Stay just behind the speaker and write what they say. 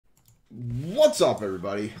What's up,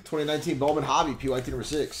 everybody? 2019 Bowman Hobby, PYT number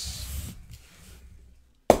 6.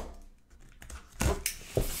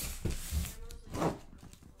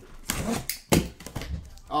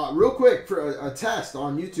 Real quick for a test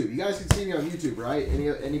on YouTube. You guys can see me on YouTube, right?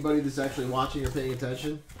 Anybody that's actually watching or paying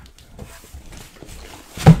attention?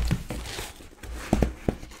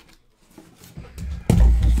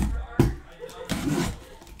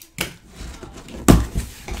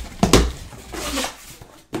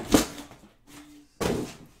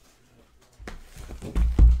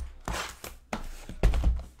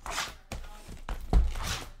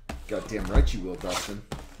 Goddamn right you will, Dustin.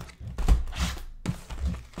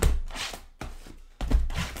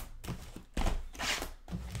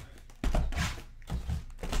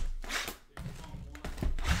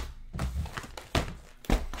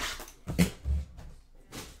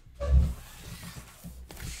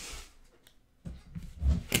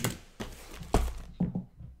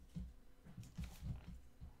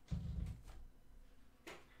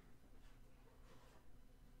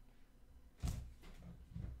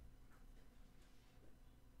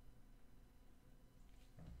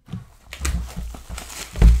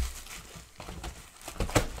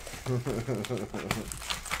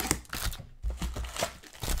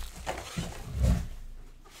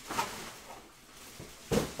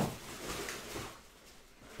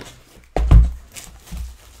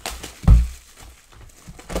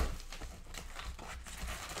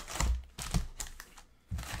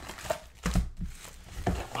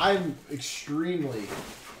 I'm extremely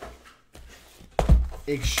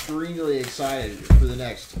excited for the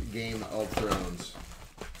next Game of Thrones.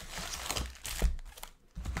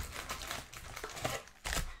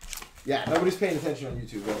 Yeah, nobody's paying attention on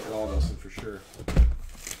YouTube at all, Dustin, for sure.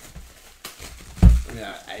 I mean,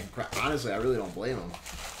 honestly, I really don't blame them.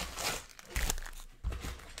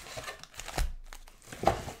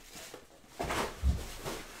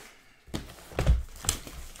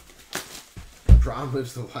 Ron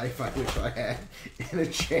lives the life I wish I had in a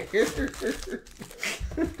chair.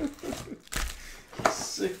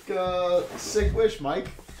 Sick wish, Mike.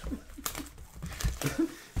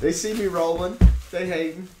 They see me rolling. They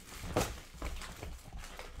hating.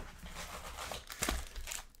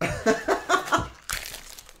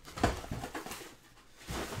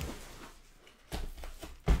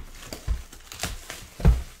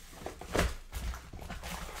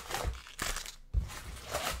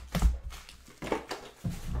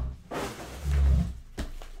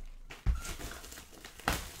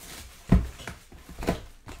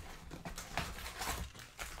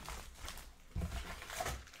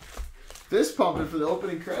 Fist pumping for the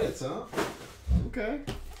opening credits, huh? Okay.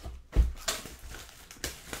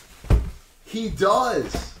 He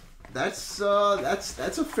does. That's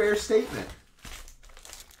a fair statement.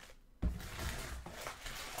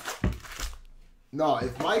 No,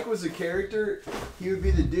 if Mike was a character, he would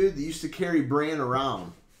be the dude that used to carry Bran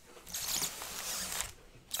around.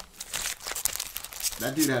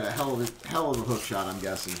 That dude had a hell of a hook shot, I'm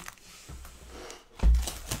guessing.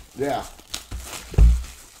 Yeah.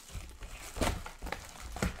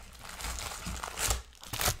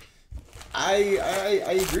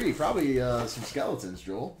 I agree. Probably some skeletons,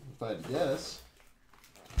 Joel, if I had to guess.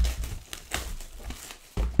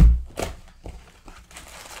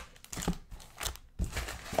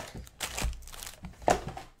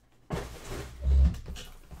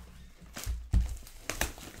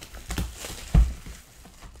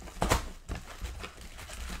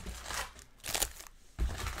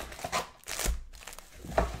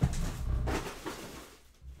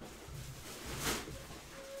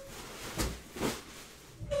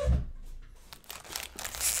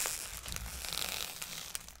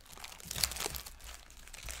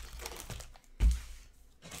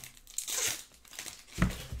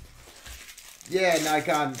 Yeah,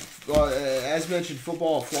 Nikon. As mentioned,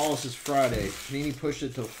 football flawless is Friday. Panini pushed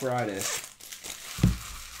it till Friday.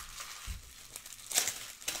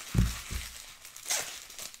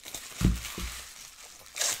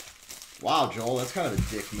 Wow, Joel, that's kind of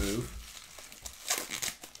a dick move.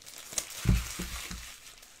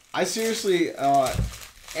 I seriously,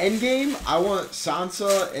 endgame, I want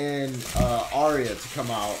Sansa and Arya to come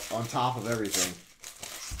out on top of everything.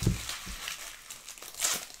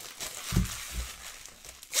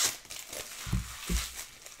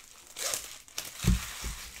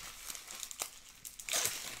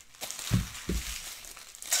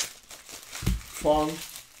 Fung,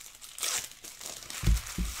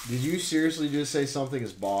 did you seriously just say something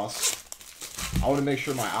as boss? I want to make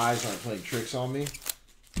sure my eyes aren't playing tricks on me.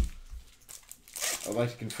 I'd like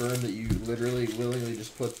to confirm that you literally, willingly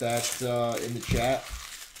just put that in the chat.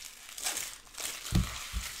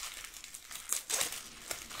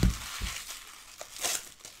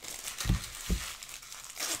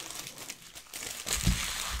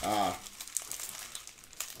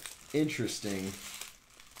 Interesting.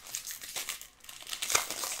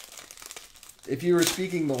 If you were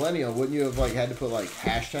speaking millennial, wouldn't you have like had to put like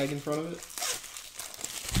hashtag in front of it?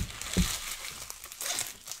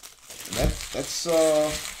 That's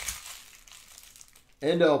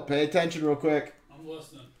Endo, pay attention real quick. I'm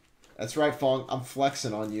listening. That's right, Fong. I'm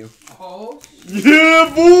flexing on you. Oh.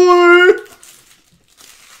 Yeah, boy!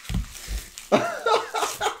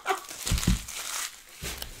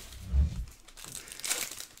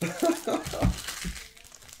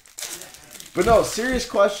 But no, serious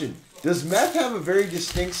question. Does meth have a very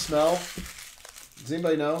distinct smell? Does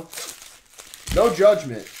anybody know? No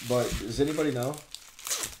judgment, but does anybody know?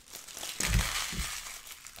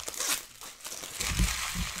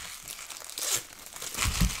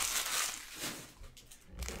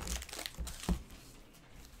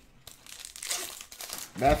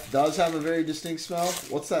 Meth does have a very distinct smell.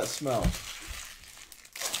 What's that smell?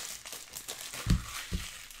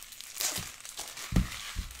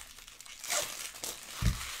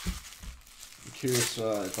 I'm curious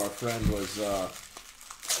if our friend was,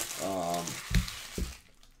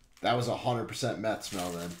 that was 100% meth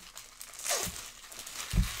smell then.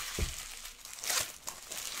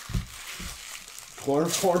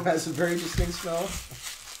 Chloroform has a very distinct smell.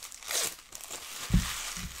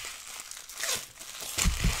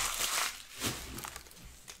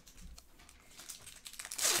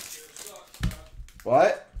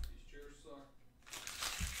 What?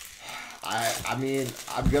 I mean,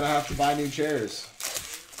 I'm gonna have to buy new chairs.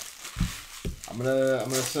 I'm gonna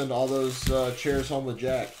send all those chairs home with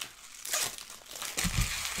Jack.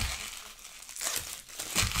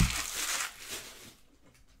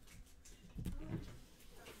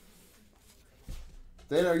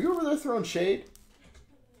 Dan, are you over there throwing shade?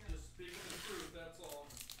 Just speaking the truth, that's all.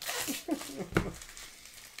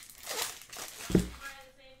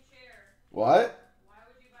 What? Why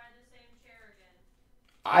would you buy the same chair again?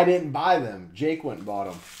 I didn't buy them. Jake went and bought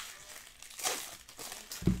them.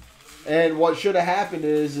 And what should have happened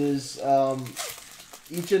is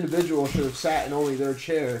each individual should have sat in only their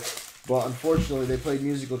chair, but unfortunately they played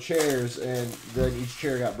musical chairs and then each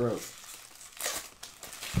chair got broke.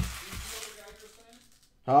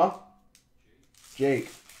 Huh?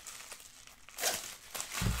 Jake.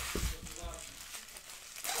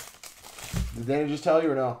 Did Dana just tell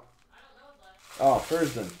you or no? I don't know what left. Oh,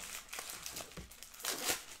 Thursday.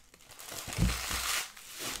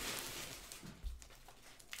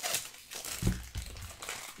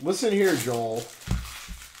 Listen here, Joel.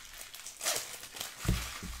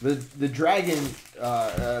 The dragon,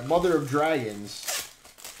 mother of dragons,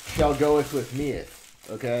 shall goeth with me.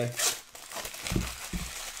 Okay?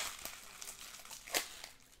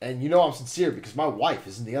 And you know I'm sincere because my wife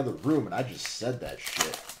is in the other room and I just said that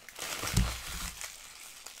shit.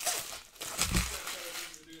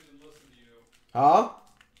 Huh?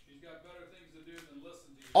 She's got better things to do than listen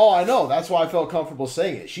to you. Oh, I know. That's why I felt comfortable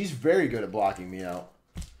saying it. She's very good at blocking me out.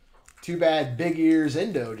 Too bad Big Ears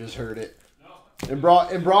Indo just heard it. No. And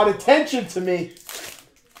brought attention to me.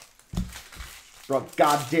 Brought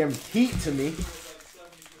goddamn heat to me.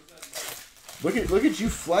 Look at you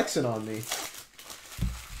flexing on me.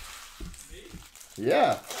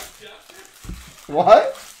 Yeah. What?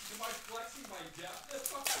 Am I flexing my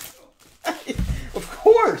deafness? Of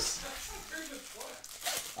course. That's a very good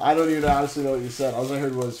flex. I don't even honestly know what you said. All I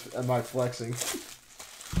heard was, "Am I flexing?"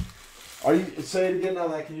 Are you? Say it again. Now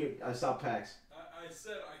that can you? I stopped PAX. I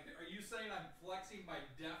said, are you saying I'm flexing my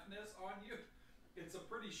deafness on you? It's a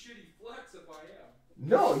pretty shitty flex if I am.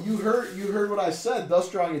 No, you heard what I said,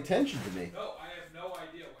 thus drawing attention to me. No, I have no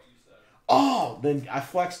idea what you said. Oh, then I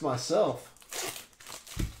flexed myself.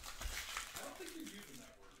 I don't think you're using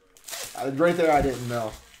that word right. Right there, I didn't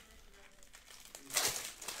know.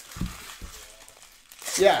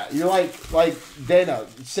 Yeah, you're like Dana.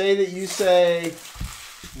 Say that you say,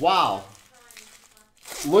 "Wow,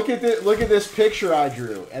 look at this picture I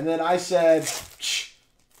drew," and then I said, "Shh,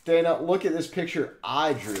 Dana, look at this picture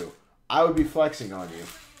I drew." I would be flexing on you.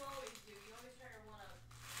 That's what you always do. You always try to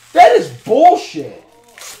one-up. That is bullshit.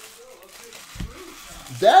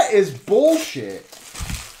 That is bullshit.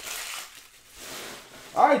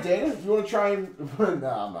 All right, Dana, you want to try and? No,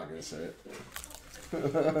 I'm not gonna say it.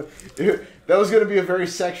 That was gonna be a very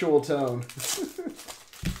sexual tone.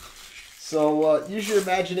 So use your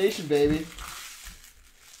imagination, baby.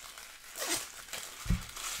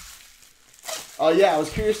 Oh yeah, I was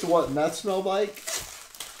curious to what meth smelled like.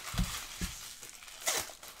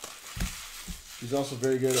 She's also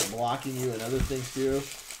very good at blocking you and other things too.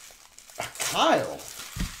 Kyle.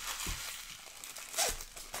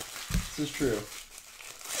 This is true.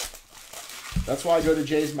 That's why I go to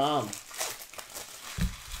Jay's mom.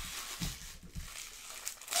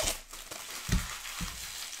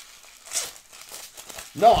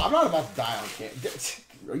 No, I'm not about to die on camera.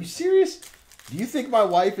 Are you serious? Do you think my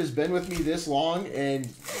wife has been with me this long and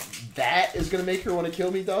that is going to make her want to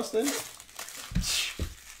kill me, Dustin?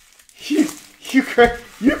 You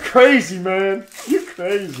crazy, man. You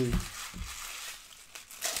crazy.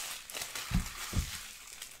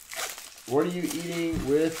 What are you eating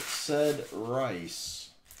with said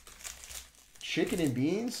rice? Chicken and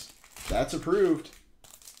beans? That's approved.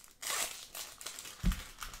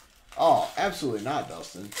 Oh, absolutely not,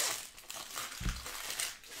 Dustin.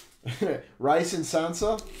 Rice and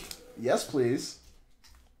salsa? Yes, please.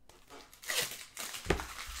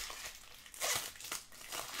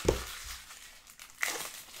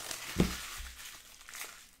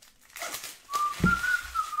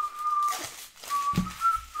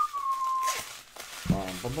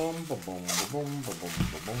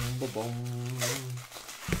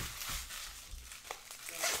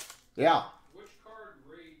 Yeah. Which card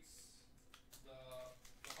rates the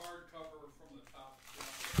hardcover from the top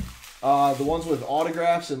down? The ones with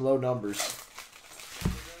autographs and low numbers.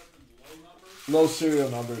 Low numbers? Low serial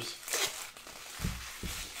numbers.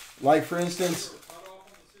 Like, for instance, Cut off on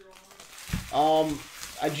the serial numbers?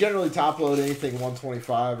 I generally top load anything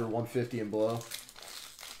 125 or 150 and below.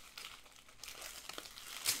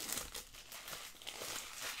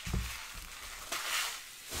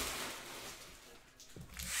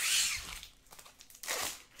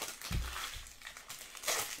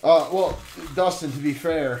 Well, Dustin, to be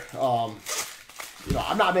fair, you know,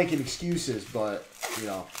 I'm not making excuses, but, you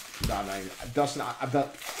know, no, Dustin, I'm done.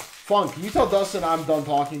 Funk, can you tell Dustin I'm done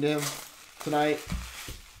talking to him tonight?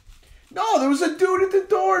 No, there was a dude at the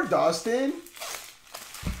door, Dustin.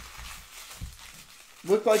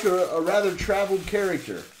 Looked like a rather traveled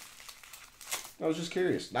character. I was just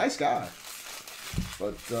curious. Nice guy.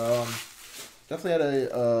 But, definitely had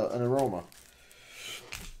an aroma.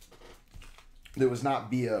 That was not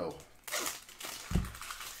BO.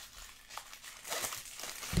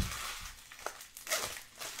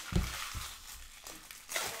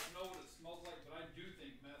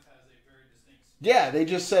 Yeah, they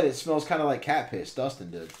just said it smells kind of like cat piss. Dustin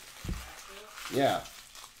did. Yeah.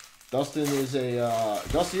 Dustin is a...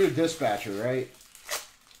 Dustin, you're a dispatcher, right?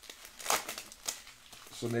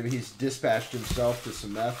 So maybe he's dispatched himself to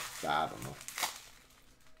some meth? I don't know.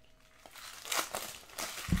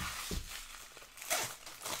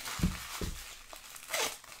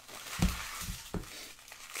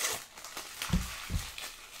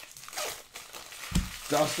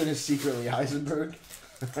 Dustin is secretly Heisenberg.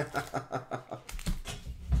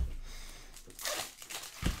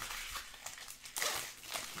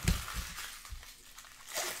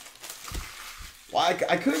 Well,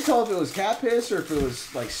 I couldn't tell if it was cat piss or if it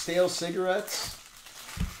was like stale cigarettes.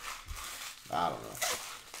 I don't know.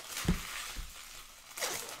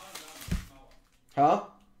 Huh?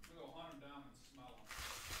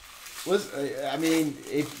 Listen, I mean,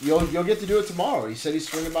 if you'll get to do it tomorrow. He said he's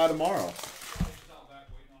swinging by tomorrow.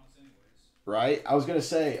 Right? I was gonna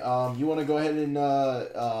say, you want to go ahead and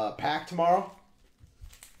pack tomorrow?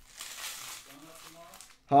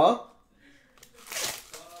 Huh?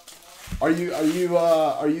 Are you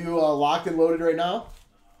locked and loaded right now?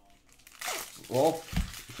 Well,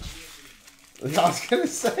 I was gonna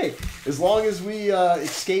say, as long as we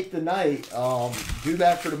escape the night, do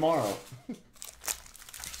that for tomorrow.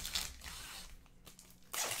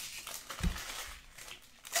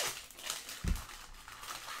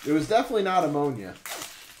 It was definitely not ammonia.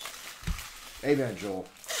 Amen, Joel.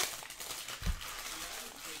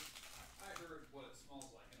 I heard what it smells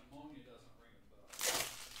like, and ammonia doesn't ring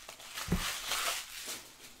a bell.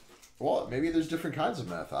 Well, maybe there's different kinds of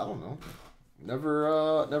meth. I don't know.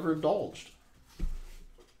 Never indulged.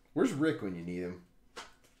 Where's Rick when you need him?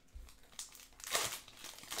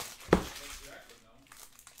 It's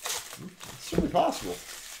certainly possible.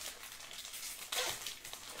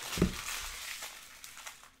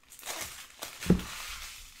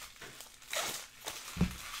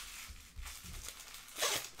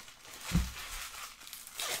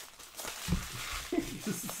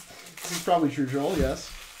 This is probably true, Joel,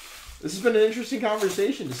 yes. This has been an interesting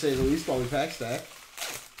conversation, to say the least, while we pack stack.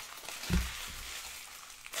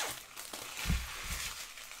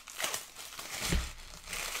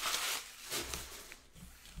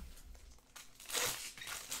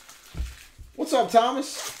 What's up,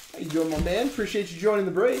 Thomas? How you doing, my man? Appreciate you joining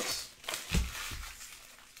the breaks.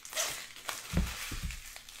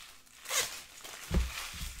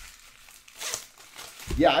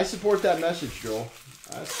 Yeah, I support that message, Joel.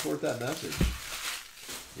 I support that message.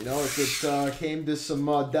 You know, if it came to some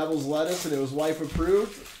devil's lettuce and it was wife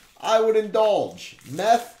approved, I would indulge.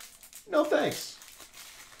 Meth, no thanks.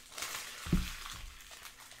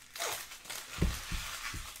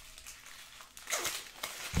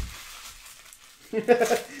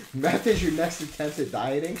 Meth is your next attempt at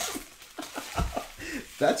dieting?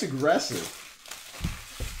 That's aggressive.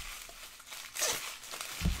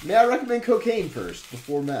 May I recommend cocaine first,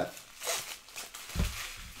 before meth?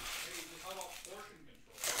 Hey, how about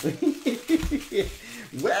portion control?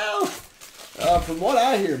 Well, from what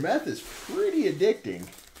I hear, meth is pretty addicting.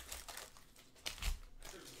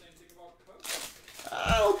 There's the same thing about coke.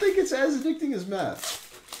 I don't think it's as addicting as meth.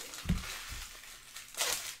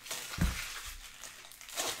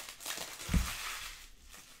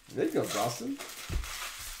 There you go, Dustin.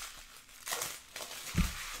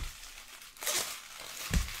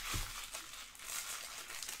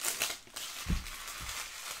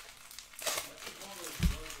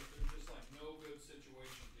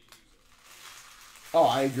 Oh,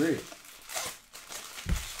 I agree.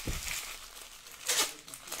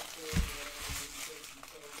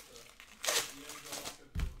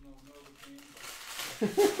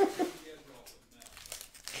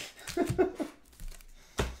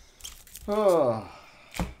 Oh,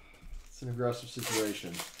 it's an aggressive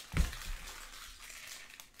situation.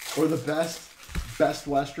 Or the best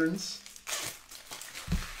westerns.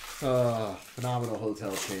 Phenomenal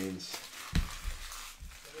hotel chains.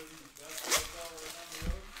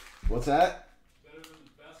 What's that? Better than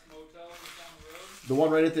the best motel down the road? The one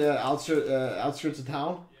right at the outskirts of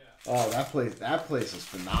town? Yeah. Oh, that place is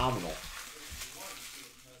phenomenal.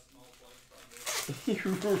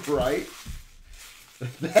 You're right.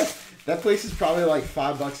 That place is probably like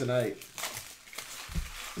 $5 a night.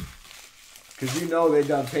 Cause you know they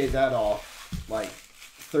done paid that off like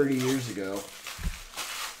 30 years ago.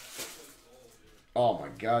 Oh my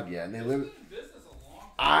God, yeah, and they live.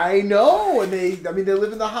 I know, and they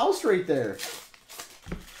live in the house right there.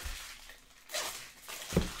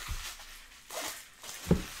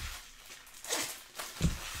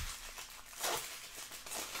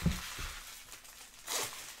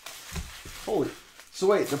 Holy. So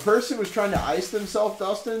wait, the person was trying to ice themselves,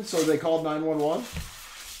 Dustin, so they called 911?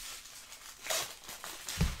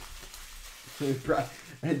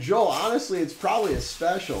 And Joel, honestly, it's probably a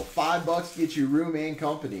special. $5 to get you room and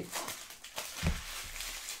company.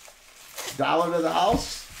 $1 to the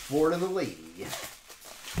house, $4 to the lady.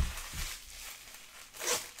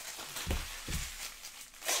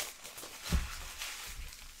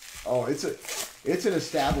 Oh, it's an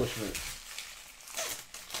establishment.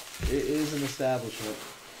 It is an establishment.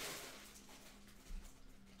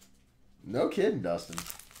 No kidding, Dustin.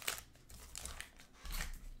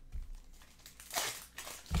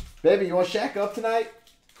 Baby, you want to shack up tonight?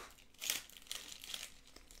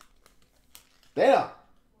 Dana,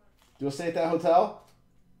 do you want to stay at that hotel?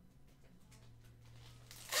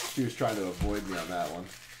 She was trying to avoid me on that one.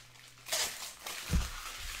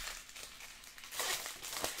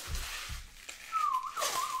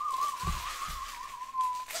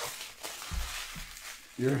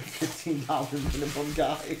 You're a $15 minimum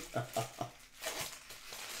guy.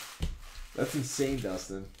 That's insane,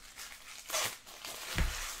 Dustin.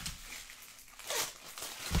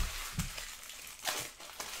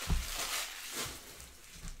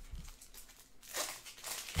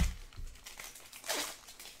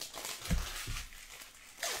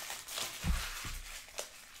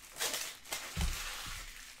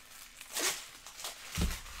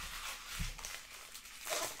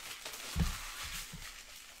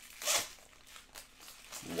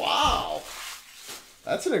 Wow,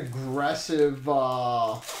 that's an aggressive,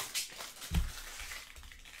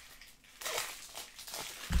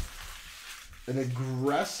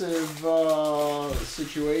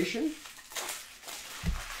 situation.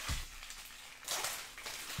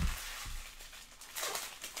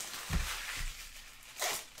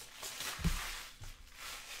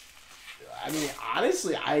 I mean,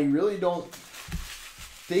 honestly, I really don't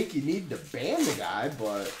think you need to ban the guy,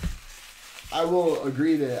 but I will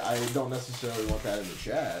agree that I don't necessarily want that in the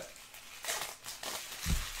chat.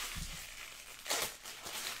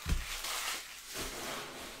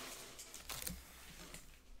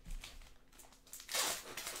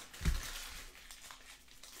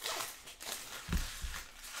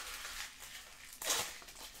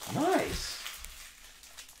 Nice.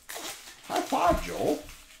 High five, Joel.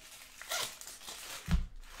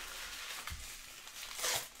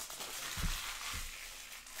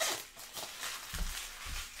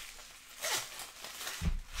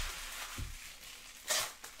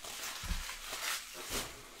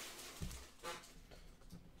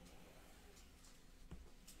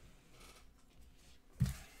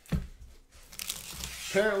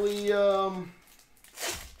 Apparently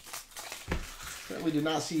did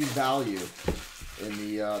not see value in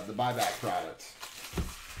the buyback product.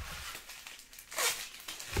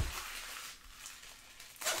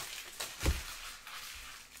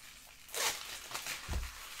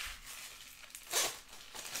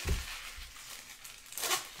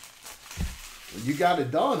 You got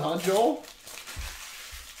it done, huh, Joel?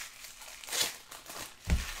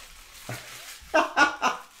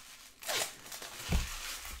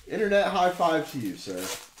 Internet high five to you, sir.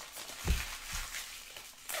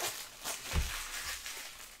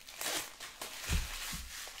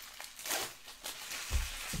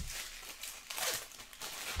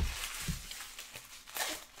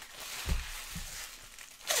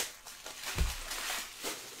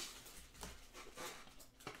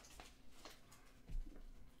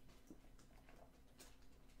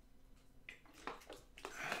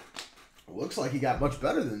 Looks like he got much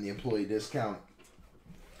better than the employee discount.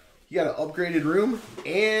 You got an upgraded room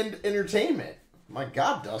and entertainment. My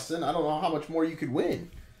God, Dustin, I don't know how much more you could win.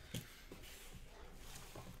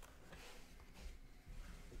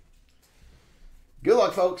 Good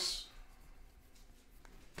luck, folks.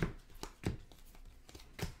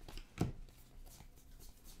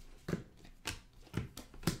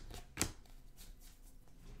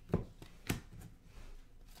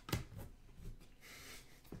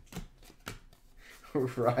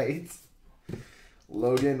 Right?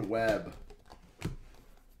 Logan Webb.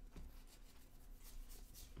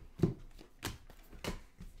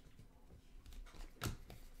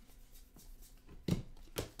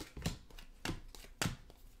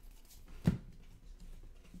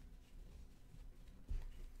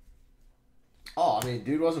 Oh, I mean,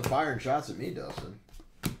 dude wasn't firing shots at me, Dustin.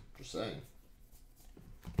 Just saying.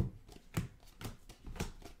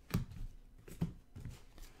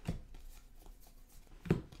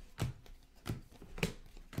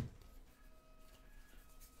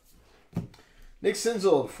 Nick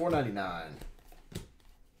Senzel, $4.99.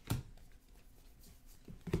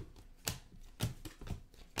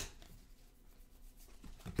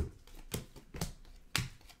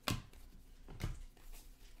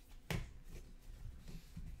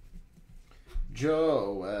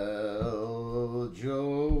 Joel.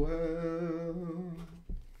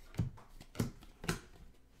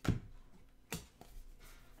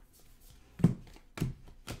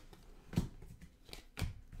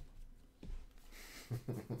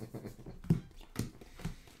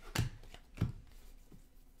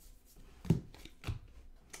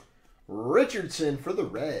 Richardson for the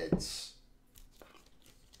Reds.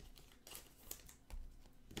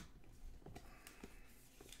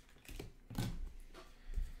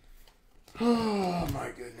 Oh my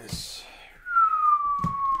goodness.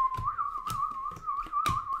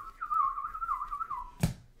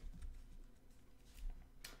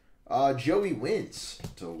 Joey Wentz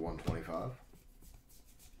to 125.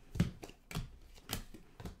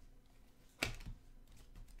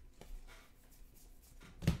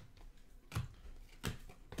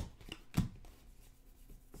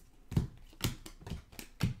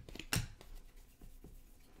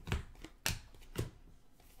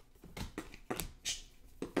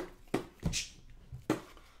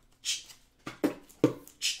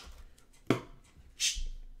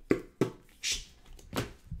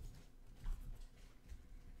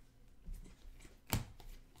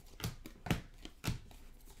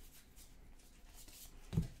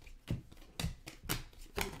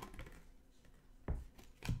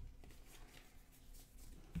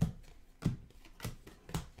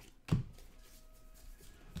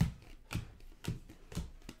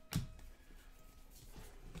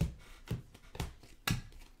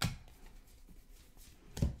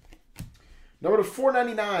 Number to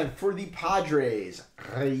 499 for the Padres,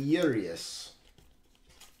 Reyes.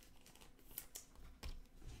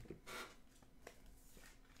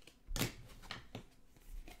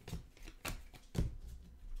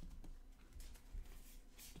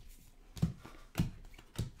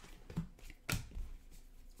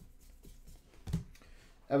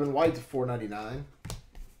 Evan White to 499.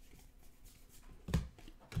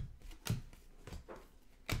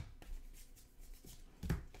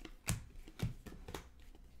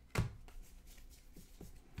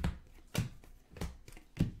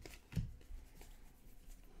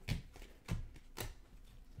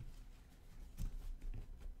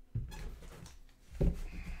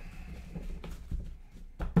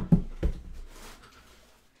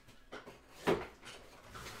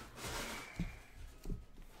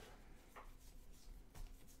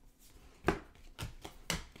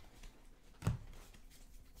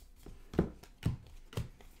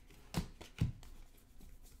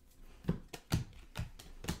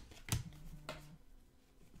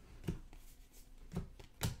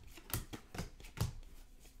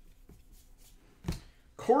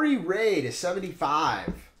 Corey Ray to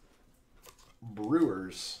 75.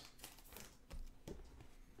 Brewers.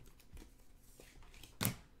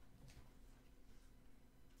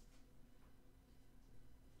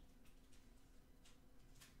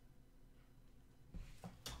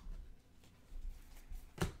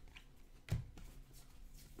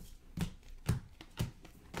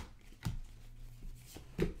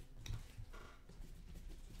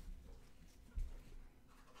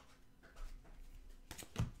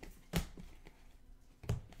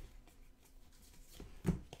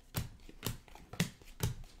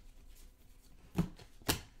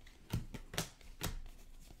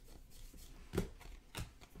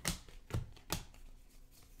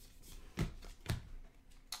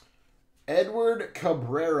 Edward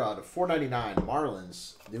Cabrera to 499.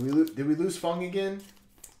 Marlins. Did we lose Fung again?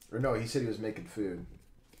 Or no, he said he was making food.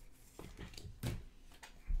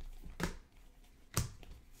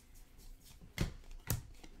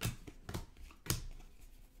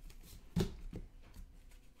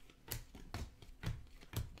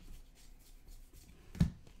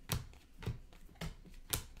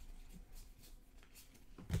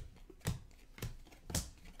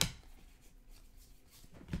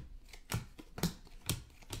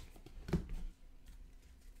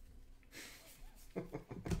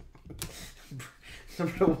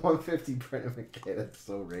 Number 150, Brendan McKay. That's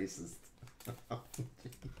so racist.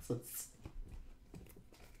 Jesus.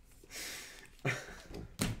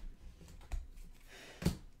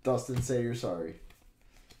 Dustin, say you're sorry.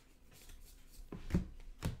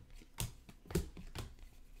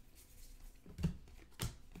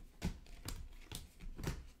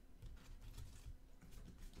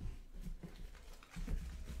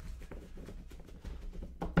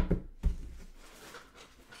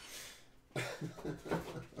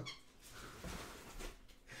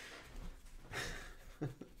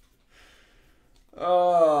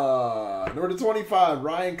 Number 25,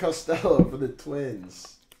 Ryan Costello for the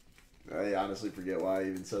Twins. I honestly forget why I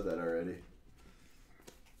even said that already.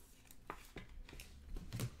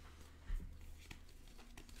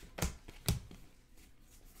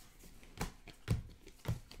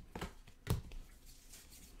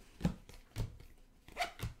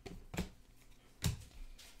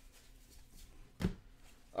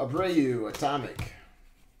 Abreu, Atomic.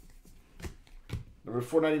 Number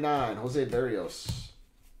 499, Jose Berrios.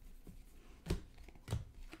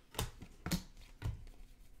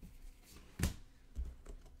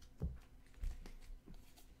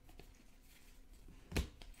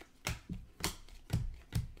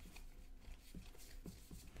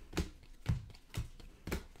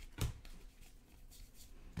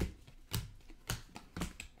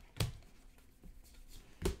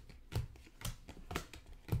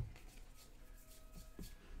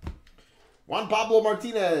 Juan Pablo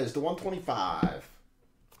Martinez to 125.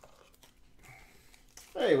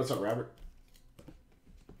 Hey, what's up, Robert?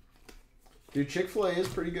 Dude, Chick-fil-A is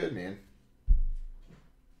pretty good, man.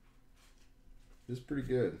 It's pretty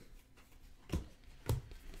good. Did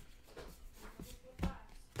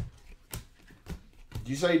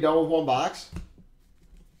you say you're done with one box?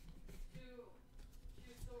 Two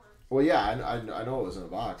stores. Well, yeah, I know it was in a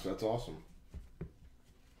box. That's awesome.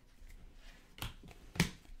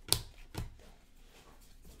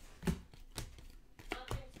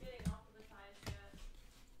 Nothing's getting off of the ties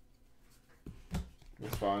yet.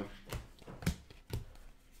 That's fine.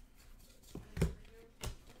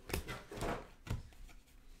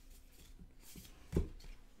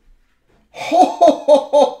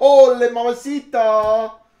 Holy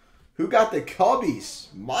mamacita! Who got the Cubbies?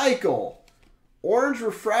 Michael. Orange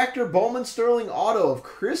Refractor Bowman Sterling Auto of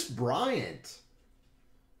Chris Bryant.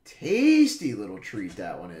 Tasty little treat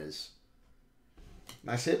that one is.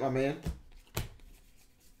 Nice hit, my man.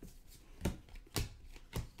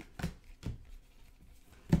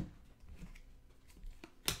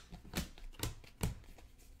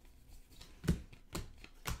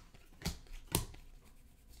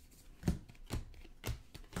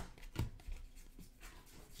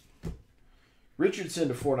 Richardson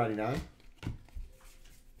to 499.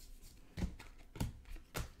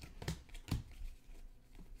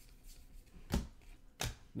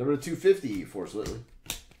 Number 250, Forrest Whitley.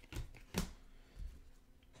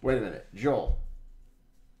 Wait a minute, Joel.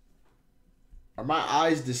 Are my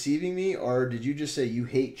eyes deceiving me, or did you just say you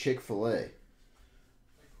hate Chick-fil-A? I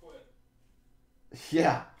quit.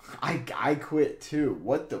 Yeah, I quit too.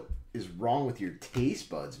 What the is wrong with your taste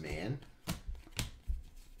buds, man?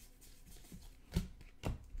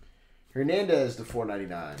 Hernandez to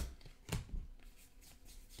 499.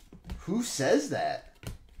 Who says that?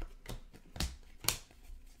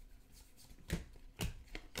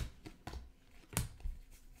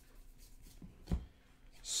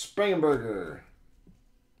 Springenberger.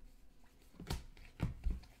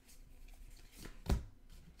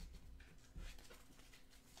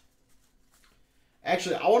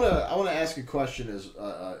 Actually, I wanna ask a question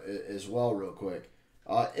as well, real quick.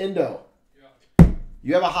 Indo.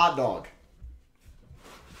 You have a hot dog.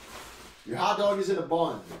 Your hot dog is in a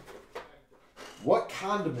bun. What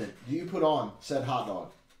condiment do you put on said hot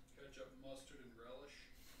dog? Ketchup, mustard, and relish.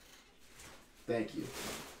 Thank you.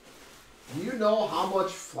 Do you know how much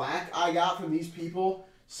flack I got from these people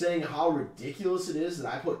saying how ridiculous it is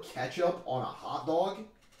that I put ketchup on a hot dog?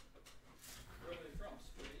 Where are they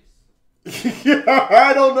from? Space? Yeah,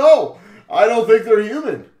 I don't know. I don't think they're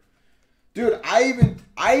human. Dude, I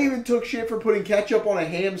even took shit for putting ketchup on a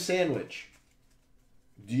ham sandwich.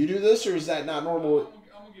 Do you do this, or is that not normal? I'm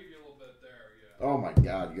gonna give you a little bit there, yeah. Oh my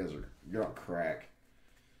god, you're on crack.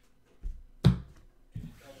 Can you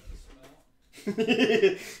tell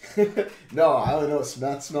the smell? No, I only know what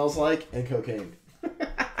meth smells like and cocaine.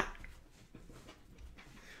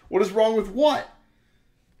 What is wrong with what?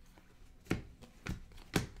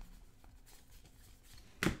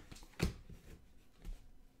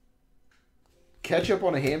 Ketchup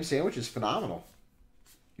on a ham sandwich is phenomenal.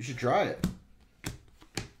 You should try it.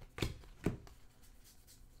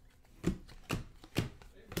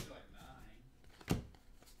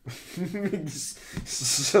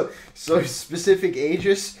 so specific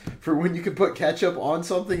ages for when you can put ketchup on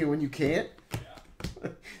something and when you can't? Yeah.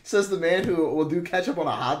 Says the man who will do ketchup on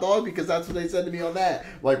a hot dog because that's what they said to me on that.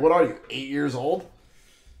 Like, what are you, 8 years old?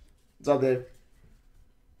 What's up, Dave?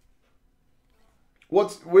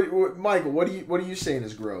 What Michael, what are you saying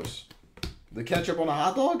is gross? The ketchup on a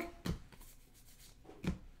hot dog?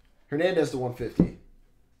 Hernandez to 150.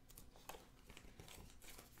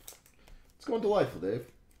 It's going delightful, Dave.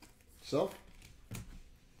 Yourself?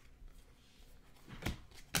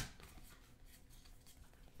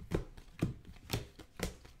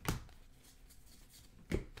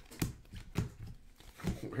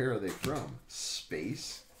 Where are they from?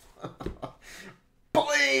 Space?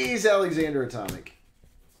 Blaze Alexander Atomic.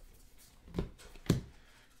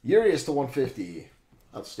 Urias to 150.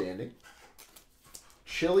 Outstanding.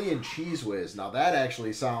 Chili and Cheese Whiz. Now that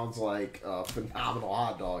actually sounds like a phenomenal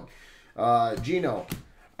hot dog. Gino,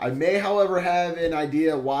 I may, however, have an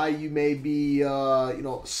idea why you may be,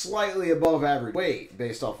 slightly above average weight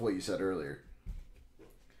based off what you said earlier.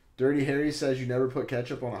 Dirty Harry says you never put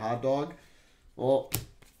ketchup on a hot dog. Well,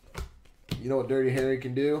 you know what Dirty Harry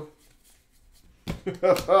can do?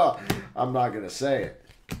 I'm not going to say it.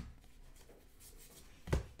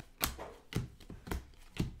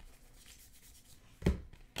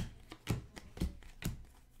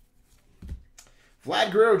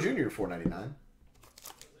 Vlad Guerrero Jr. $4.99.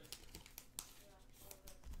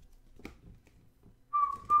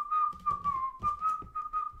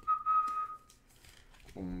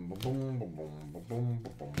 Boom, boom, boom, boom, boom, boom,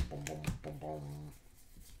 boom, boom, boom, boom, boom.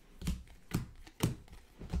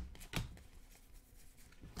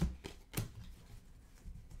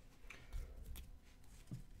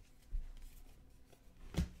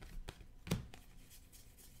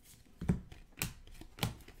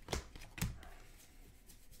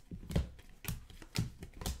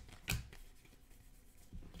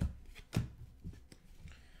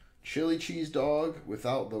 Chili cheese dog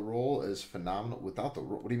without the roll is phenomenal. Without the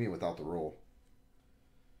roll? What do you mean without the roll?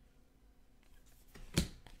 It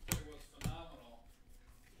was phenomenal.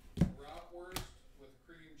 Bratwurst with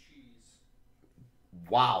cream cheese.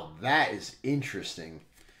 Wow, that is interesting.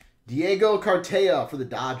 Diego Cartella for the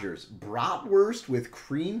Dodgers. Bratwurst with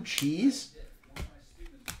cream cheese? Yeah, one of my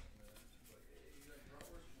students came in. He's like,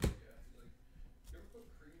 bratwurst? I'm like, yeah. He's like, you ever put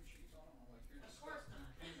cream cheese on them? I'm like, you're disgusting.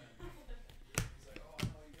 He's like, oh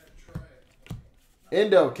no, you gotta try it.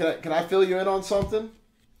 Indo, can I fill you in on something?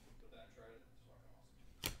 But then I tried it.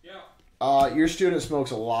 It's fucking awesome. Yeah. Your student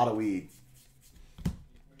smokes a lot of weed.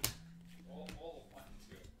 All of mine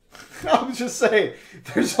too. I'm just saying,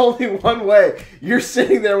 there's only one way. You're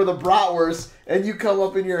sitting there with a bratwurst, and you come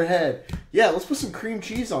up in your head, yeah, let's put some cream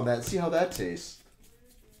cheese on that and see how that tastes.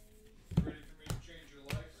 Ready for me to change your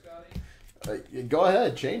life, Scotty? Go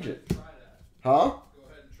ahead, change it. Try that. Huh? Go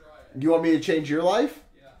ahead and try it. You want me to change your life?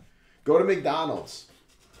 Yeah. Go to McDonald's.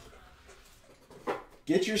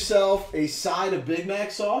 Get yourself a side of Big Mac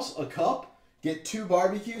sauce, a cup. Get 2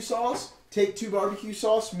 barbecue sauce. Take 2 barbecue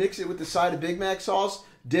sauce, mix it with the side of Big Mac sauce,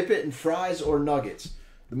 dip it in fries or nuggets.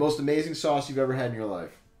 The most amazing sauce you've ever had in your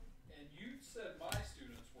life. And you said my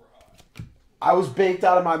students were hot. I was baked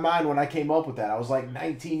out of my mind when I came up with that. I was like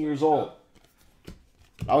 19 years old.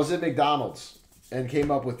 I was at McDonald's and came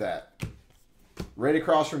up with that. Right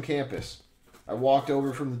across from campus. I walked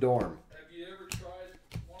over from the dorm. Have you ever tried?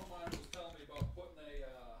 One of mine was telling me about putting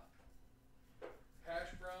a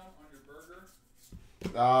hash brown on your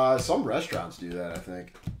burger. Some restaurants do that, I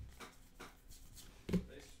think. They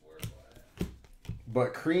swear by it.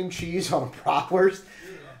 But cream cheese on a bratwurst?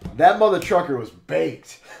 Dude, I'm That mother trucker was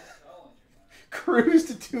baked. telling you, man. Cruise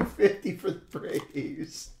to 250 for the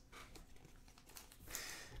Braves.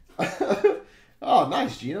 Oh,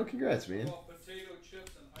 nice, Gino. Congrats, man. Well, potato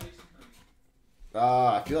chips and ice cream.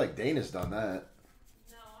 I feel like Dana's done that.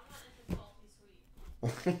 No, I'm not into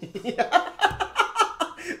salty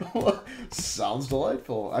sweet. Sounds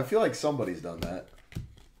delightful. I feel like somebody's done that.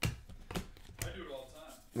 I do it all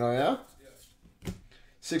the time. Oh, yeah? Yeah.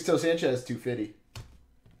 Sixto Sanchez, 250.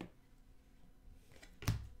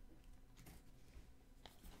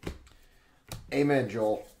 Amen,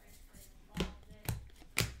 Joel.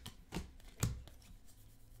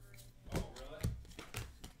 Oh, really?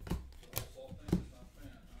 The whole salt thing is not a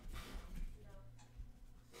fan,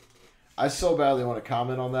 huh? I so badly want to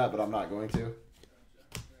comment on that, but I'm not going to.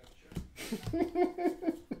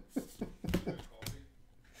 Coffee?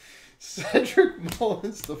 Cedric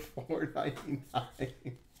Mullins to 499.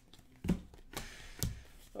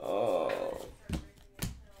 Oh. You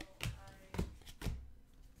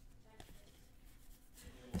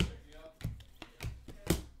will pick me up?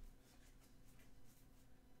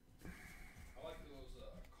 I like those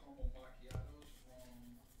caramel macchiatos from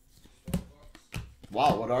Starbucks.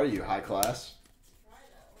 Wow, what are you, high class?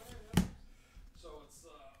 So it's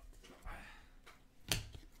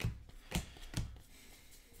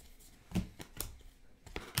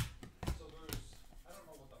so there's I don't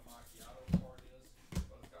know what the macchiato part is,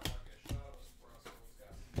 but it's got like a shot of espresso. It's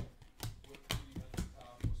got some whipped cream at the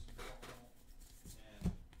top with some caramel,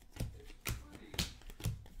 and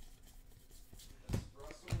it's pretty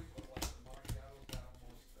espresso-y, but like the macchiato's got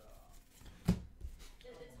almost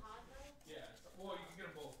It's hot though? yeah. Well, you can get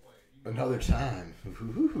them both ways. You can Another time. I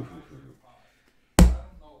don't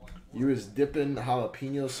know like You was dipping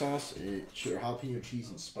jalapeno sauce, jalapeno cheese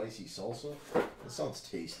and spicy salsa. That sounds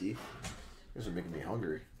tasty. These are making me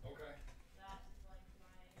hungry. okay. That is like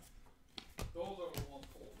my Those are the ones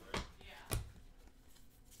cold, right? yeah.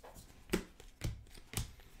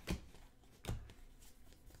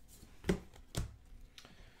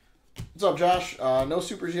 What's up, Josh? No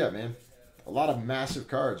supers yet, man. A lot of massive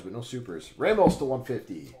cards, but no supers. Rainbow's to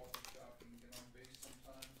 150. Coffee shop and get on base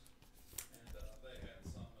sometimes, and they had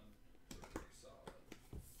some and they're pretty solid.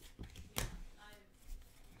 Yeah.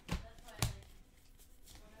 That's why like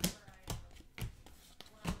whenever I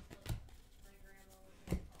when I was little, my grandma would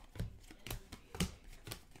make coffee and it would be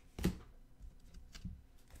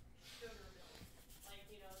like sugar milk. Like,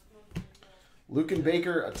 you know, it's mostly milk Luke and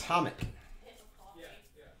Baker Atomic. hit with coffee. Yeah,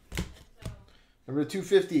 yeah. And so Number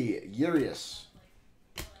 250, Urias.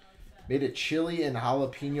 like what I like best. Made a chili and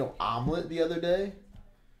jalapeno omelet the other day.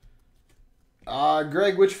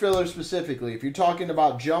 Greg, which filler specifically? If you're talking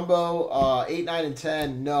about Jumbo 8, 9, and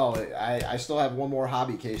 10, no. I still have one more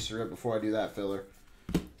hobby case to rip before I do that filler.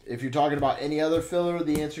 If you're talking about any other filler,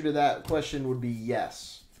 the answer to that question would be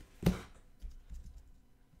yes.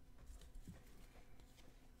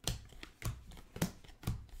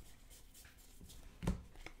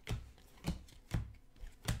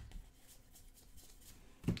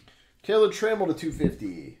 Caleb Trammell to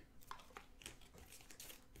 250.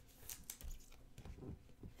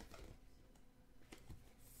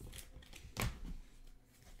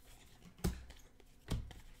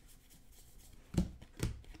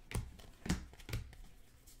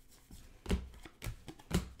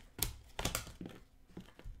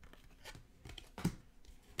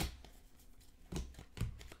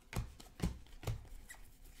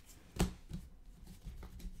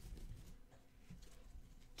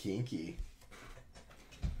 Kinky.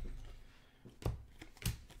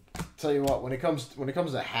 Tell you what, when it comes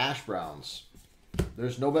to hash browns,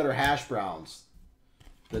 there's no better hash browns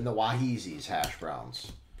than the Wahizi's hash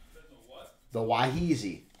browns. Then the what? The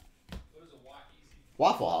Wahizi What is a Wahizi?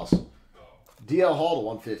 Waffle House. Oh. DL Hall to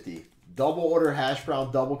 150. Double order hash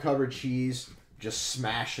brown, double covered cheese, just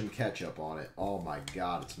smash some ketchup on it. Oh my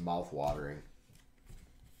god, it's mouth watering.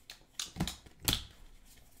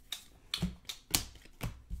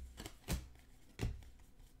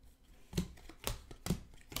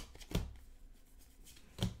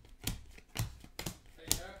 Hey,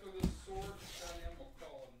 after this sword, Scotty, I'm gonna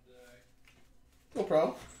call it a day. No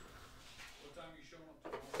problem. What time are you showing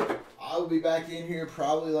up tomorrow? I'll be back in here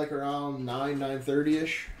probably like around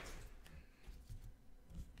 9:30ish.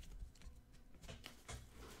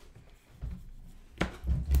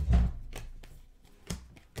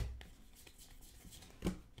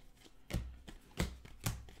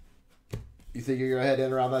 You think you're gonna head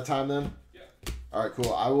in around that time then? Yeah. All right,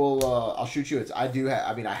 cool. I will. I'll shoot you. I do.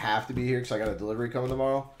 I mean, I have to be here because I got a delivery coming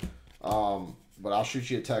tomorrow. But I'll shoot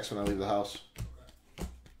you a text when I leave the house.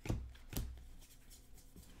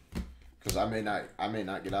 Because I may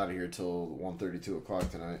not get out of here till 1:30, 2 o'clock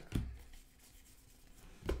tonight.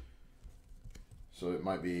 So it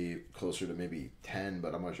might be closer to maybe 10,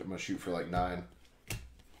 but I'm gonna shoot for like 9.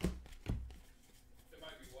 It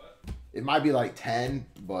might be what? It might be like 10,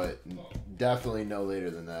 but definitely no later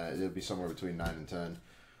than that. It'll be somewhere between 9 and 10.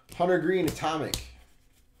 Hunter Green Atomic.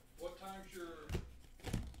 What time's your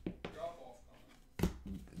drop off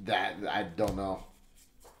coming? That I don't know.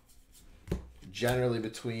 generally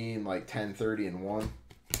between like 10:30 and 1. I was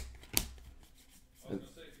gonna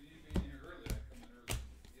say, if you need me in here early, I come in early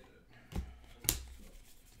and get it.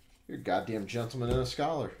 You're a goddamn gentleman and a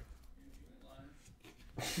scholar.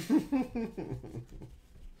 You ain't lying.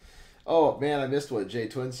 Oh man, I missed what J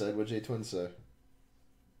Twin said. What J Twin say?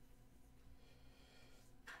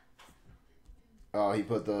 Oh, he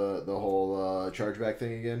put the whole chargeback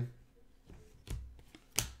thing again.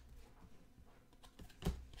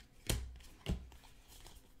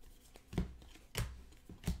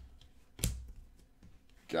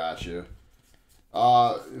 Gotcha.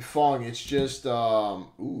 Fong, it's just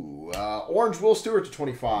Orange Will Stewart to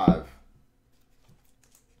 25.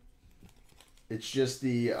 It's just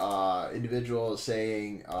the individual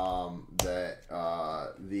saying that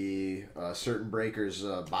the Certain Breakers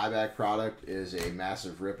buyback product is a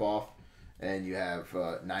massive ripoff, and you have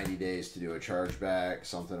 90 days to do a chargeback,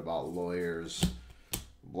 something about lawyers,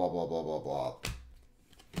 blah, blah, blah, blah, blah.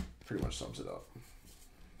 Pretty much sums it up.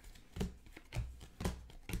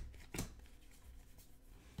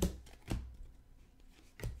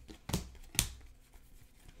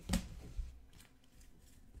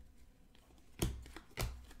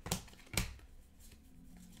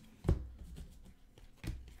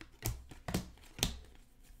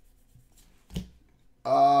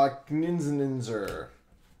 Ninzer.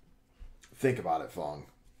 Think about it, Fong.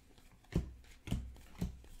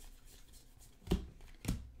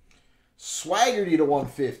 Swaggerty to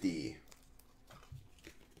 150.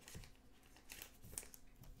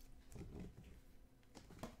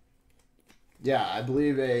 Yeah, I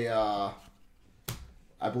believe a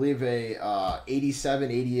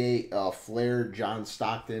 87, 88 Flair John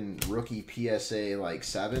Stockton rookie PSA like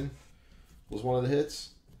 7 was one of the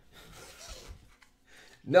hits.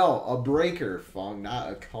 No, a breaker, Fong,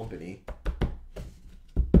 not a company.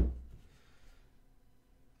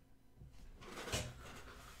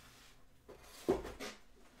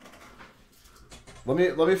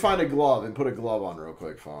 Let me find a glove and put a glove on real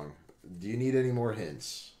quick, Fong. Do you need any more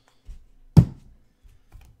hints?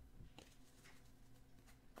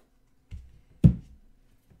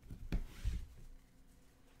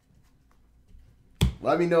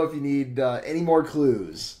 Let me know if you need any more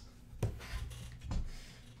clues.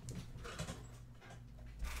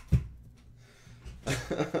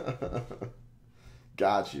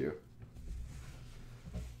 Got you.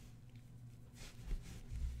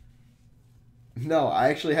 No, I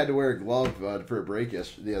actually had to wear a glove for a break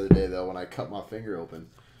the other day though when I cut my finger open.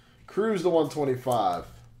 Cruise the 125.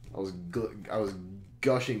 I was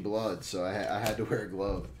gushing blood, so I had to wear a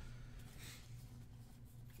glove.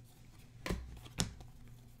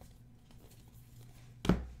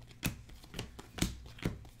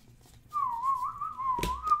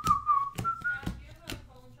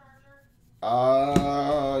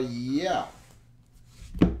 Yeah.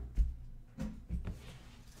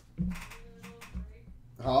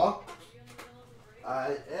 Huh?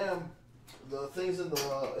 I am. The thing's in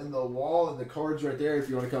the wall and the card's right there if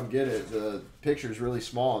you want to come get it. The picture's really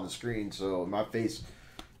small on the screen, so my face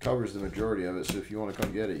covers the majority of it. So if you want to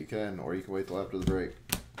come get it, you can, or you can wait till after the break.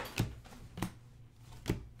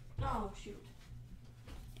 Oh, shoot.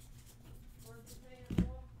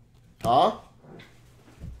 Huh?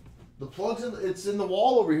 The plug's it's in the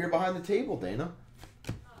wall over here behind the table, Dana.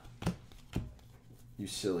 You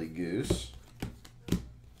silly goose.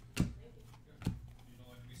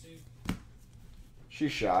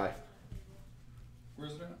 She's shy.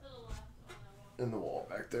 Where's it at? In the wall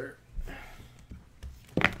back there.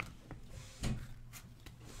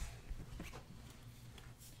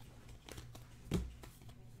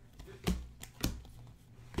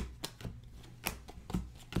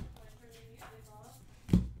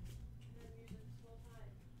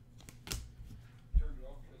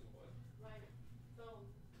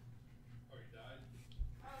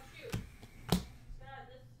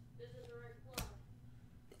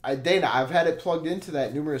 Dana, I've had it plugged into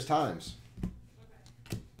that numerous times. Okay.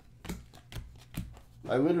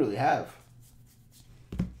 I literally have.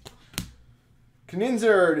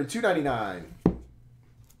 Kninzer to $2.99.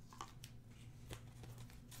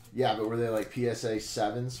 Yeah, but were they like PSA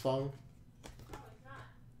 7s, Fung?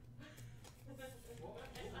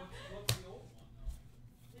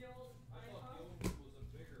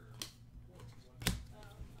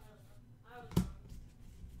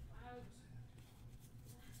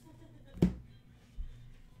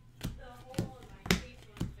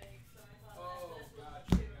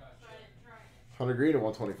 $100 green at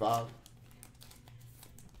 125.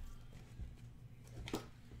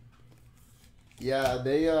 Yeah,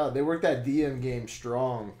 they work that DM game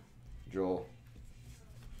strong, Joel.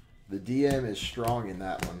 The DM is strong in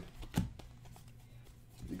that one.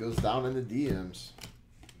 goes down in the DMs.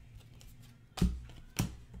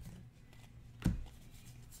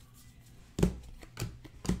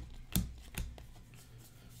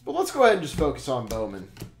 But let's go ahead and just focus on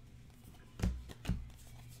Bowman.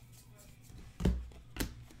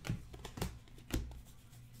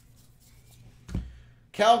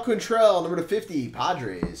 Cal Quantrill, number /50,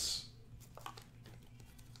 Padres.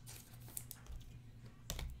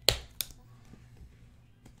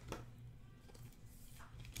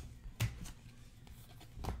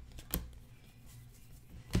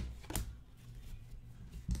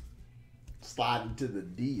 Slide into the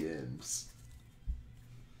DMs.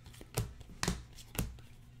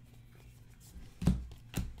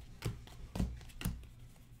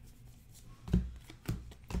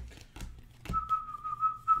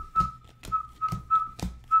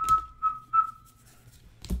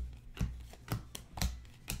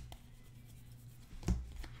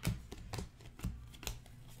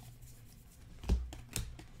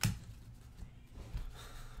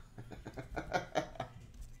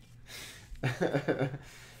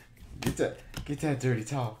 Get that dirty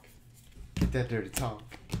talk. Get that dirty talk.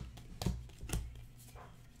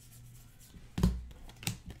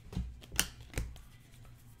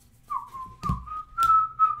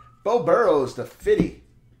 Bo Burrows /50.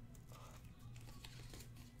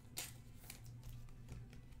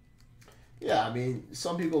 Yeah, I mean,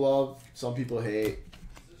 some people love, some people hate.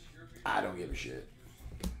 I don't give a shit.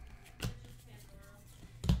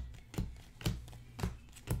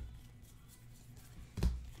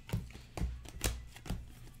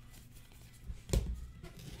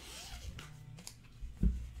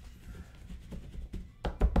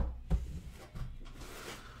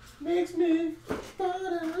 Makes me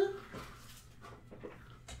better.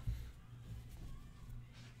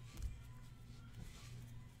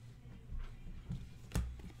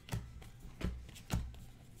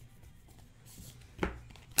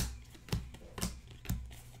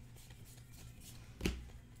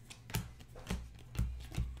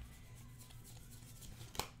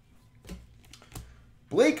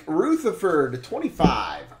 Blake Rutherford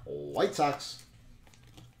 /25, White Sox.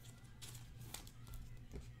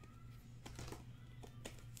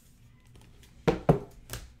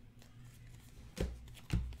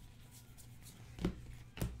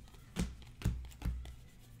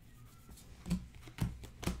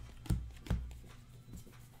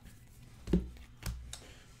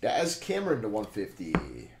 Daz Cameron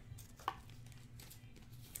 /150.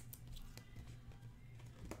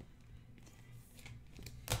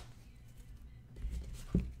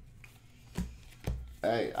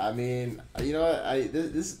 Hey, I mean, you know what?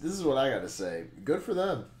 This is what I gotta say. Good for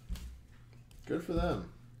them. Good for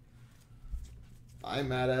them. I ain't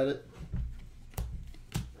mad at it.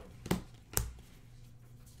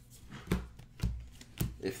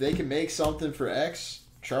 If they can make something for X,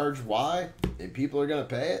 charge Y, and people are gonna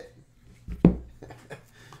pay it,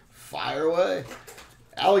 fire away.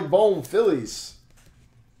 Alec Bowman, Phillies.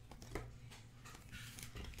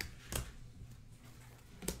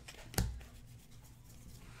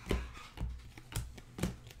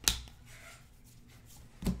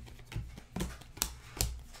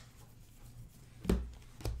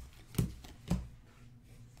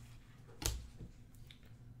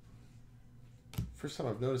 First time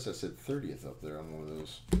I've noticed I said 30th up there on one of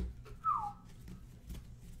those.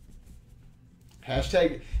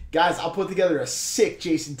 Hashtag, guys, I'll put together a sick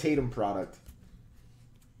Jason Tatum product.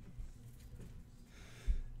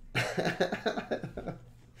 I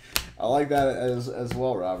like that as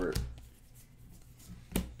well, Robert.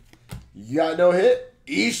 You got no hit?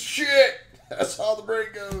 Eat shit! That's how the brain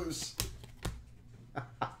goes.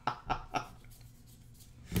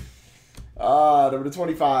 Number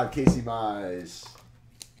 25, Casey Mize.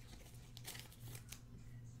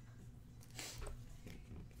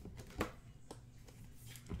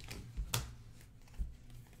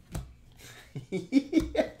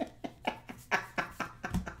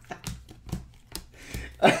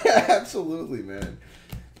 Absolutely, man.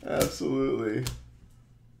 Absolutely.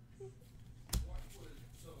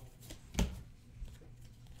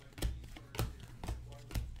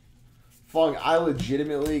 Fung, I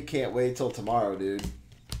legitimately can't wait till tomorrow, dude.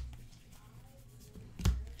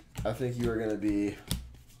 I think you are going to be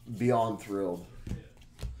beyond thrilled.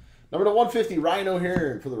 Number /150, Ryan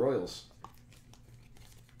O'Hearn for the Royals.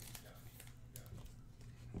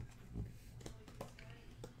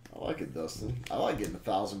 I like it, Dustin. I like getting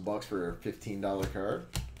 $1,000 for a $15 card.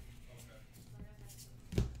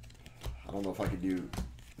 I don't know if I could do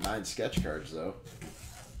 9 sketch cards, though.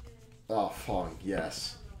 Oh, Fung,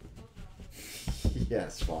 yes.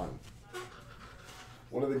 Yes, Fung.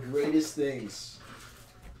 One of the greatest things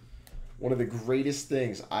One of the greatest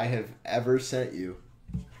things I have ever sent you.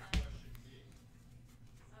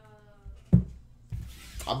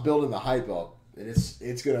 I'm building the hype up, and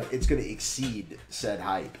it's gonna exceed said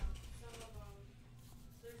hype.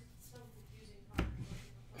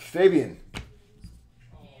 Fabian.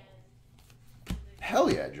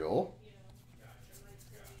 Hell yeah, Joel.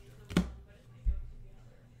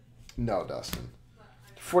 No, Dustin.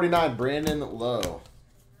 49, Brandon Lowe.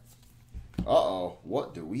 Uh-oh.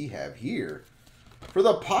 What do we have here? For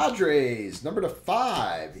the Padres, number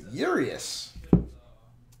 /5, Urias.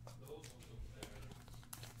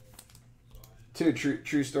 Dude,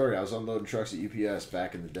 true story. I was unloading trucks at UPS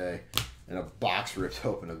back in the day, and a box ripped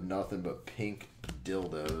open of nothing but pink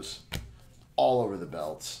dildos all over the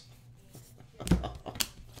belts.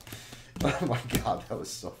 Oh my god, that was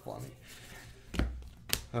so funny.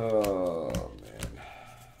 Oh, man.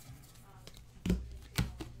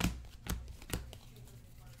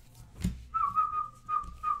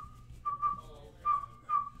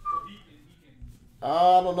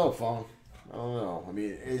 I don't know, Fong. I don't know. I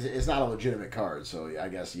mean, it's not a legitimate card, so I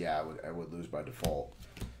guess, yeah, I would lose by default.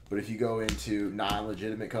 But if you go into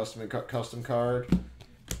non-legitimate custom card,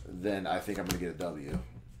 then I think I'm going to get a W.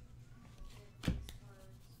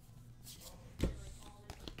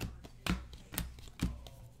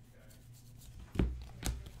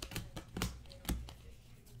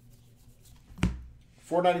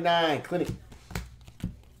 $4.99 Clinic.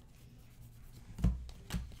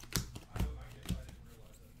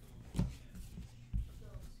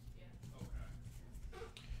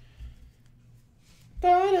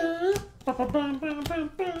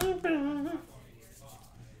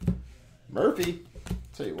 Murphy.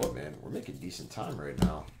 Tell you what, man, we're making decent time right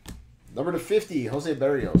now. Number /50, Jose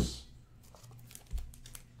Barrios.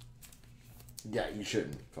 Yeah, you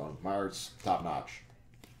shouldn't, Phone. My art's top notch.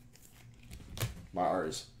 My art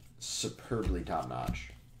is superbly top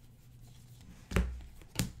notch.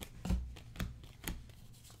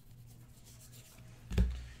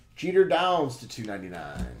 Jeter Downs to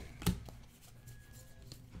 $2.99.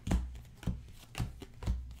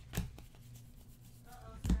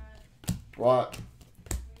 What?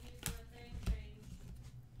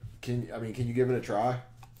 Can you give it a try?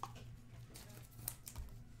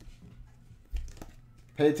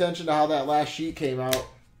 Pay attention to how that last sheet came out.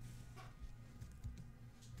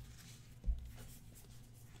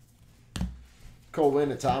 Cole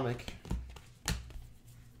Winn Atomic.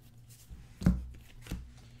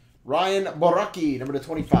 Ryan Borucki, number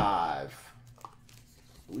 /25.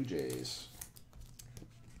 Blue Jays.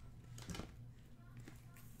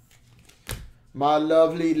 My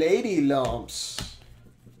lovely lady lumps.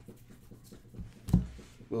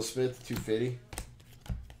 Will Smith, 250.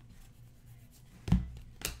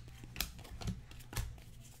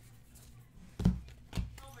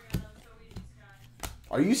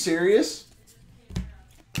 Are you serious?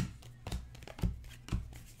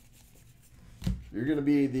 You're going to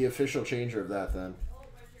be the official changer of that then.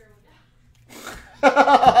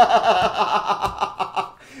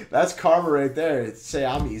 That's karma right there. Say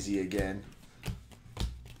I'm easy again.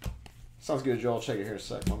 Sounds good, Joel. I'll check it here in a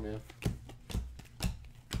sec, my man.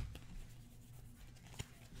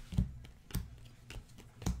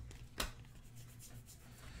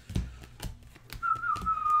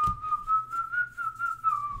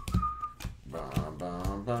 Bum,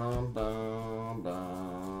 bum, bum, bum,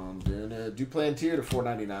 bum. Duplantier to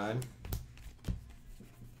 $4.99.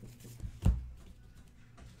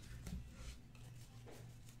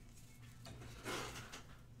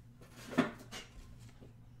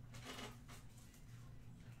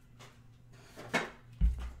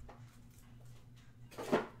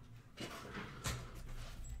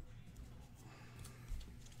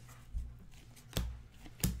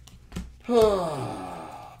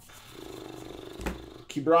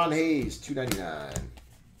 Kebron Hayes, $2.99.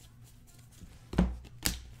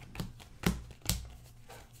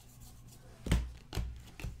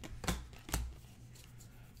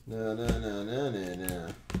 Na na na na na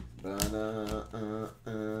na. Ba-na,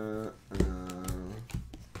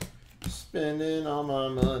 Spending all my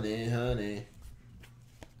money, honey.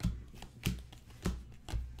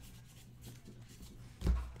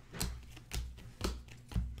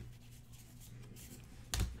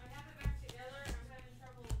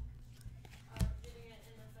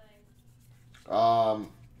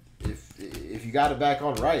 If you got it back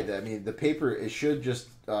on right, I mean the paper, it should just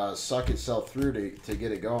suck itself through to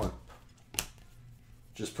get it going.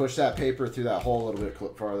 Just push that paper through that hole a little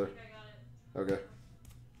bit farther. Okay.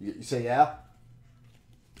 You say yeah?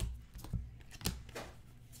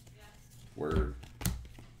 Word.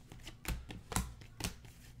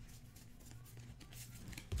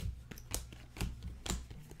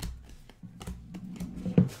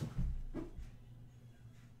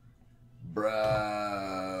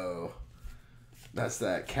 That's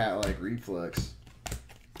that cat-like reflex.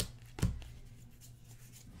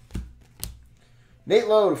 Nate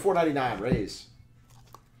Lowe to 499, Rays.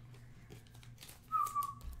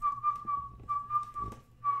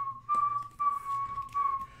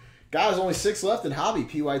 Guys, only 6 left in Hobby,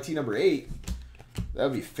 PYT number 8. That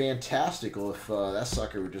would be fantastical if that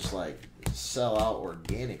sucker would just, like, sell out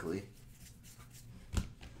organically.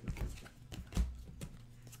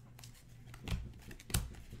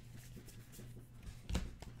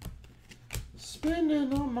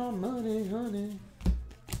 Spending all my money, honey.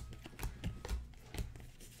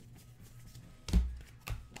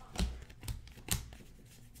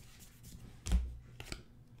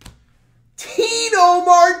 Tino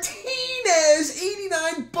Martinez,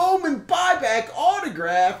 89 Bowman buyback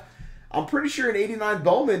autograph. I'm pretty sure in 89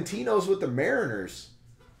 Bowman, Tino's with the Mariners.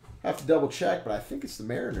 I have to double check, but I think it's the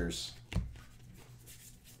Mariners.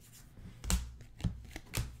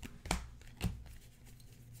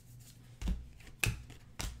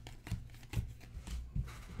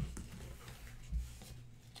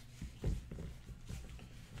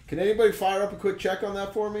 Can anybody fire up a quick check on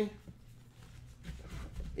that for me?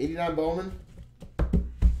 89 Bowman.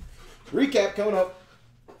 Recap coming up.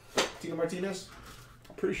 Tino Martinez.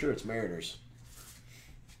 I'm pretty sure it's Mariners.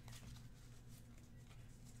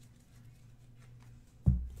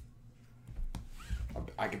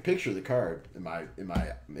 I can picture the card in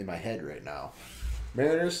my head right now.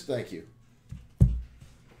 Mariners, thank you.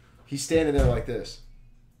 He's standing there like this.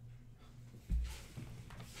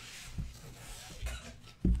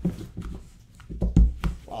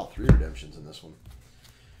 Wow, 3 redemptions in this one.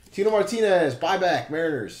 Tino Martinez, buyback,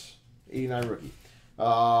 Mariners, 89 rookie.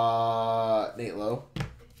 Nate Lowe,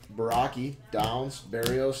 Baraki, Downs,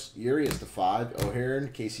 Barrios, Urias to 5,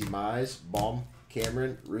 O'Hearn, Casey Mize, Baum,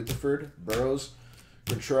 Cameron, Rutherford, Burrows,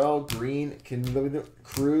 Contrell, Green,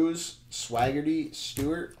 Cruz, Swaggerty,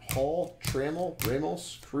 Stewart, Hall, Trammell,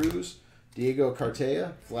 Ramos, Cruz, Diego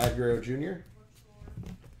Cartaya, Vlad Guerrero Jr.,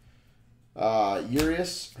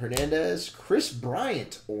 Urias, Hernandez, Chris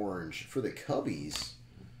Bryant, orange for the Cubbies.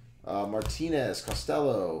 Martinez,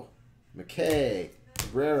 Costello, McKay,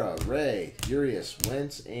 Cabrera, Ray, Urias,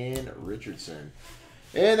 Wentz, and Richardson.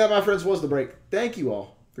 And that, my friends, was the break. Thank you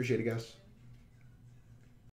all. Appreciate it, guys.